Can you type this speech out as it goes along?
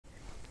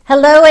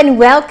Hello and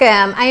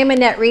welcome. I am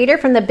Annette Reeder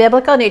from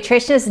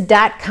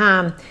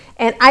thebiblicalnutritionist.com,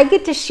 and I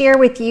get to share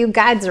with you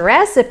God's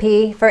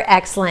recipe for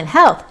excellent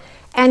health.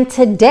 And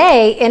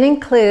today it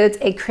includes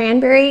a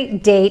cranberry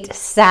date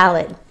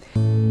salad.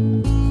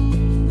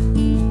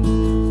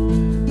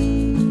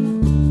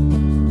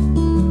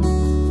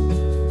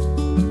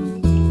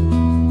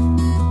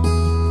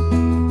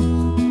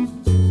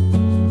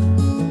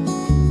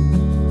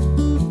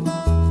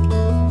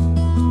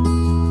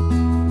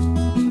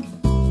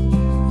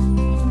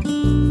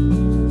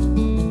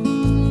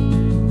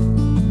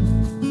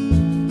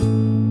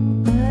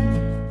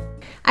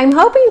 I'm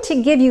hoping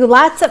to give you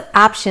lots of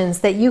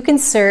options that you can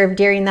serve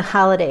during the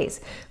holidays,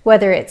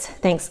 whether it's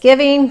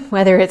Thanksgiving,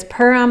 whether it's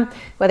Purim,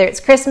 whether it's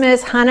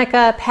Christmas,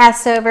 Hanukkah,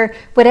 Passover,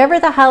 whatever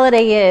the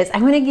holiday is.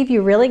 I want to give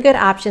you really good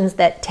options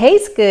that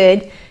taste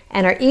good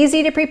and are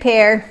easy to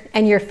prepare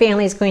and your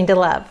family's going to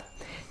love.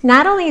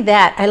 Not only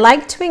that, I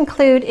like to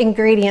include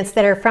ingredients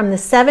that are from the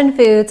 7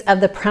 foods of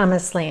the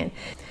Promised Land.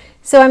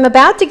 So I'm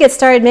about to get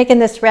started making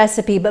this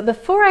recipe, but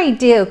before I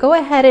do, go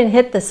ahead and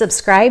hit the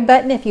subscribe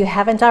button if you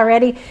haven't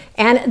already,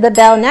 and the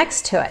bell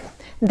next to it.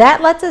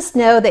 That lets us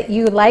know that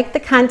you like the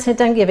content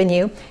I'm giving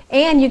you,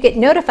 and you get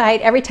notified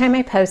every time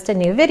I post a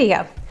new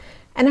video.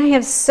 And I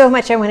have so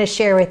much I want to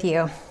share with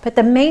you, but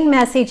the main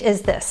message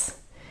is this: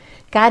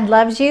 God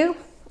loves you,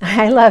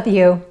 I love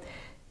you,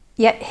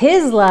 yet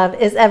His love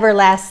is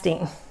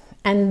everlasting.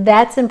 And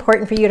that's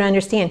important for you to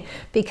understand,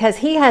 because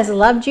He has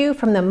loved you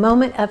from the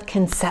moment of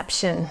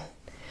conception.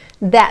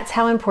 That's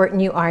how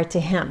important you are to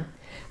Him.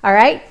 All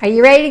right, are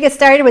you ready to get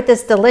started with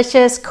this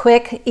delicious,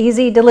 quick,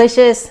 easy,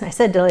 delicious, I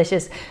said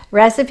delicious,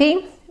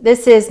 recipe?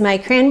 This is my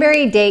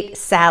cranberry date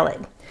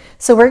salad.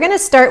 So we're going to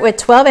start with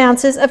 12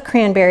 ounces of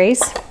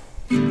cranberries.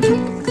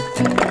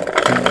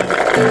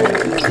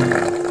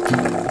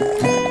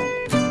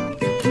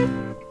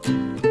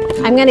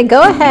 I'm going to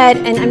go ahead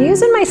and I'm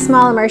using my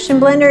small immersion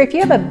blender. If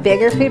you have a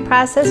bigger food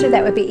processor,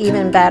 that would be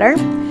even better.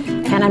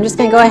 And I'm just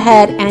going to go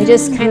ahead and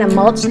just kind of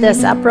mulch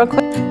this up real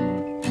quick.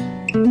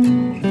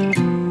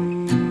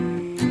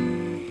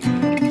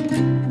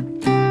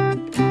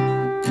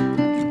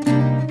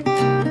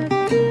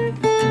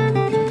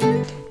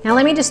 Now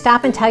let me just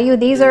stop and tell you,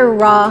 these are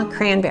raw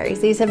cranberries.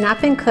 These have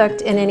not been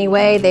cooked in any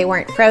way. They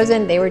weren't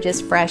frozen. They were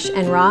just fresh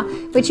and raw,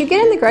 which you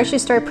get in the grocery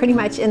store pretty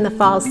much in the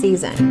fall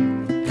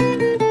season.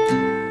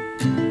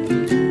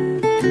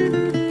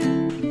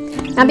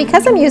 Now,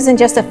 because I'm using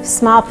just a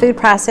small food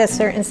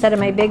processor instead of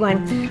my big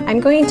one, I'm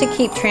going to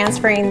keep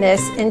transferring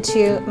this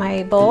into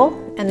my bowl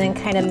and then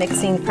kind of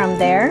mixing from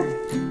there.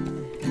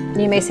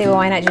 And you may say, well,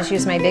 why not just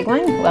use my big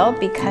one? Well,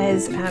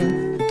 because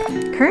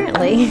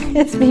currently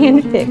it's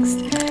being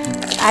fixed.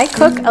 I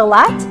cook a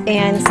lot,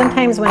 and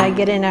sometimes when I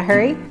get in a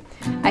hurry,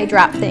 I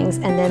drop things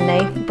and then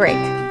they break.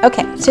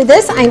 Okay, to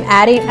this I'm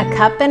adding 1.5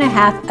 cups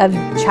of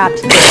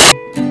chopped dates.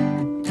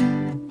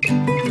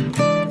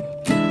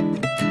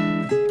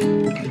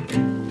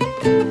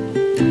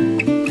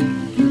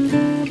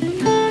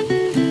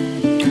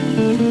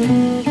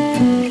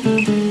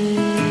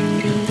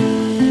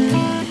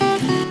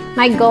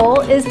 My goal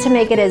is to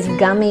make it as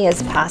gummy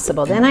as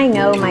possible. Then I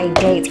know my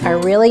dates are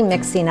really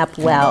mixing up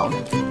well.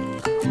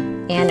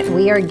 And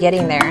we are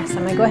getting there. So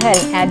I'm gonna go ahead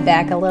and add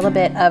back a little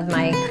bit of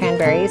my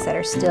cranberries that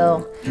are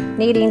still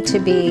needing to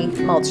be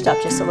mulched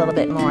up just a little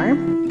bit more.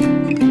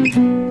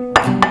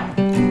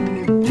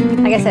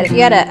 Like I said, if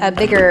you had a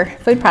bigger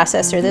food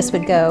processor, this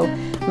would go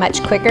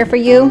much quicker for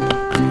you.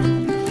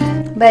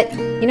 But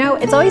you know,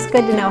 it's always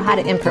good to know how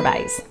to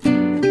improvise.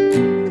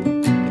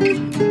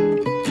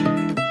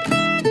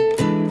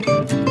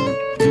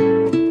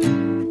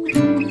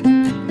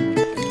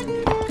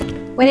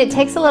 When it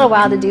takes a little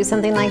while to do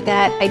something like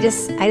that, I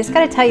just got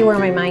to tell you where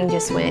my mind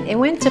just went. It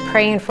went to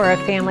praying for a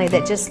family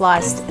that just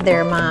lost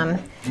their mom.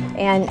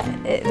 And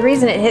the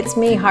reason it hits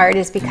me hard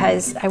is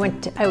because I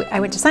went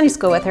to Sunday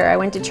school with her. I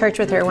went to church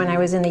with her when I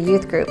was in the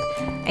youth group.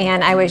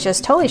 And I was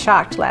just totally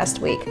shocked last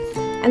week.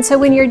 And so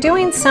when you're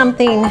doing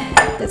something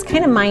that's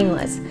kind of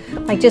mindless,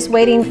 like just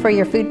waiting for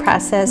your food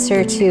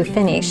processor to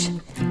finish,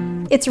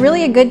 it's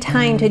really a good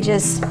time to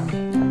just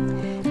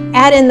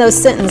add in those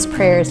sentence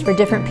prayers for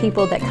different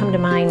people that come to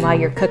mind while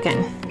you're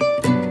cooking.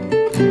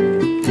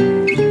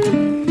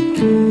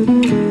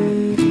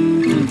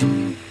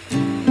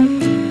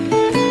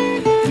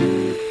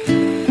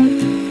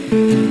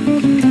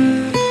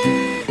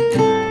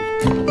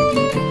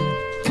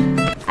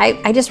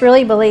 I just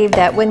really believe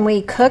that when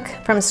we cook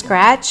from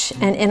scratch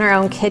and in our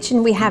own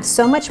kitchen, we have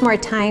so much more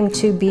time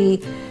to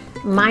be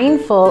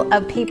mindful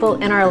of people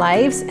in our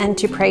lives and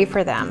to pray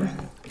for them.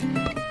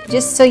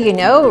 Just so you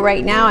know,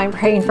 right now I'm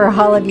praying for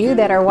all of you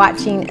that are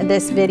watching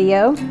this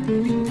video,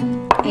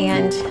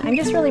 and I'm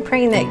just really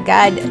praying that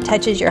God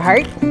touches your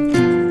heart.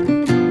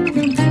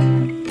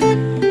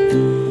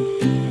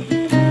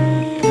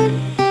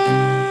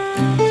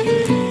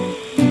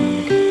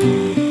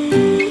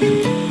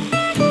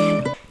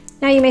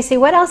 Now you may say,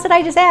 what else did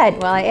I just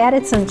add? Well, I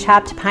added some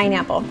chopped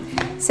pineapple.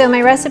 So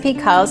my recipe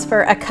calls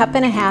for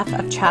 1.5 cups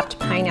of chopped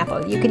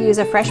pineapple. You could use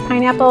a fresh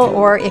pineapple,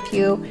 or if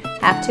you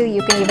have to,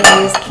 you can even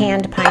use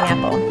canned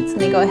pineapple. So let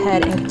me go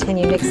ahead and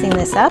continue mixing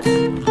this up.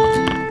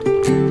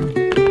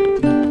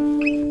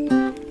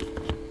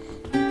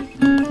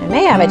 I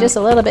may have it just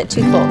a little bit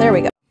too full. There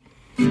we go.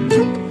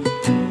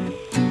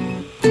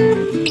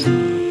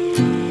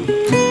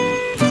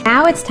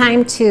 Now it's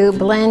time to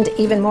blend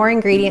even more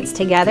ingredients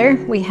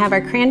together. We have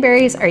our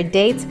cranberries, our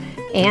dates,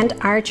 and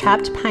our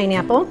chopped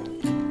pineapple.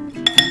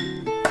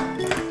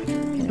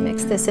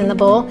 Mix this in the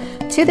bowl.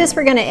 To this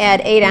we're going to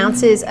add 8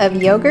 ounces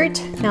of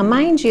yogurt. Now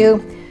mind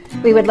you,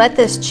 we would let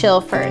this chill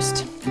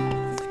first.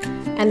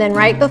 And then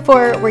right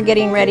before we're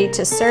getting ready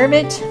to serve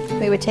it,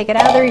 we would take it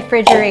out of the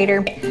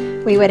refrigerator.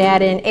 We would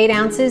add in 8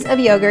 ounces of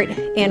yogurt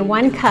and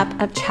 1 cup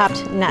of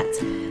chopped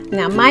nuts.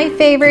 Now my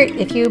favorite,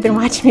 if you've been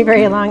watching me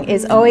very long,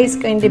 is always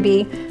going to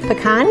be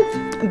pecan,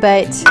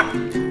 but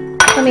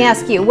let me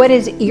ask you, what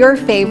is your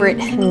favorite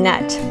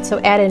nut? So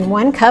add in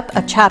 1 cup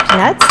of chopped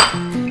nuts.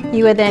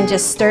 You would then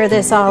just stir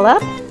this all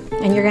up,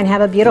 and you're going to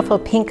have a beautiful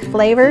pink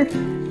flavor.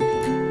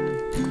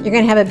 You're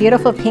going to have a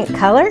beautiful pink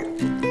color.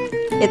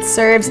 It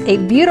serves a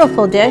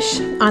beautiful dish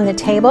on the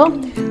table,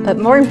 but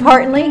more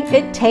importantly,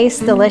 it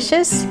tastes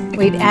delicious.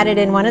 We've added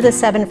in one of the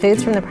 7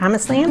 foods from the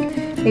Promised Land.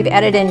 We've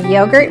added in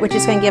yogurt, which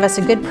is going to give us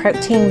a good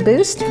protein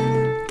boost.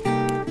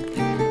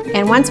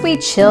 And once we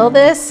chill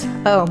this,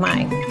 oh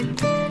my,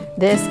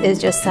 this is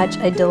just such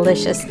a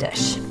delicious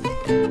dish.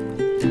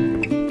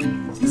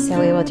 So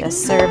we will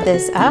just serve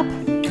this up.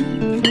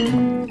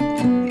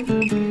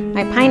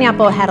 My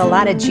pineapple had a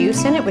lot of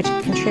juice in it, which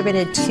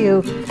contributed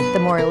to the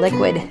more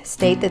liquid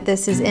state that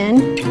this is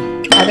in.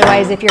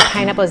 Otherwise, if your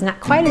pineapple is not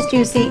quite as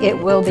juicy, it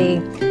will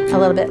be a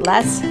little bit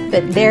less.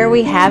 But there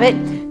we have it,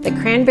 the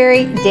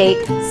cranberry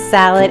date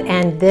salad,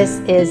 and this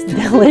is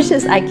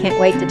delicious. I can't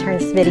wait to turn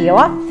this video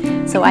off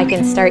so I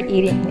can start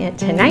eating it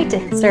tonight,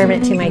 to serve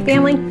it to my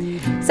family.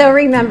 So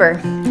remember,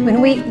 when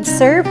we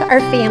serve our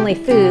family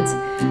foods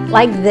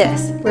like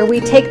this, where we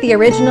take the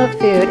original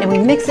food and we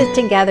mix it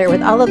together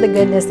with all of the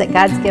goodness that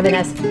God's given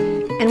us,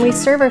 and we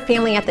serve our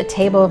family at the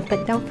table,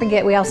 but don't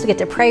forget, we also get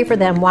to pray for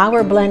them while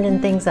we're blending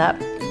things up.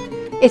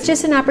 It's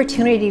just an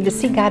opportunity to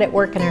see God at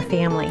work in our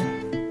family.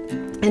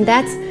 And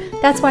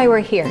that's why we're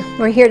here.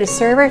 We're here to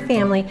serve our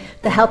family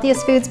the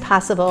healthiest foods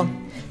possible,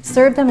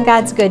 serve them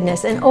God's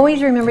goodness, and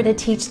always remember to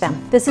teach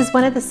them. This is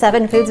one of the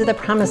 7 foods of the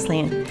Promised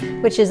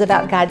Land, which is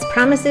about God's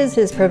promises,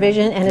 His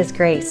provision, and His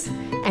grace.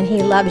 And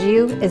He loves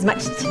you as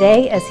much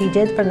today as He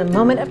did from the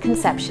moment of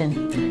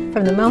conception,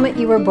 from the moment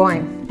you were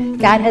born.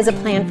 God has a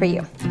plan for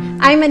you.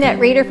 I'm Annette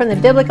Reeder from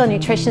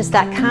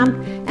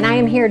thebiblicalnutritionist.com, and I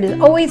am here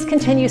to always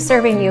continue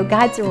serving you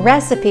God's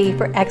recipe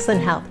for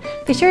excellent health.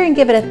 Be sure and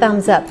give it a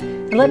thumbs up,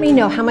 and let me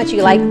know how much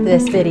you like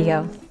this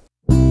video.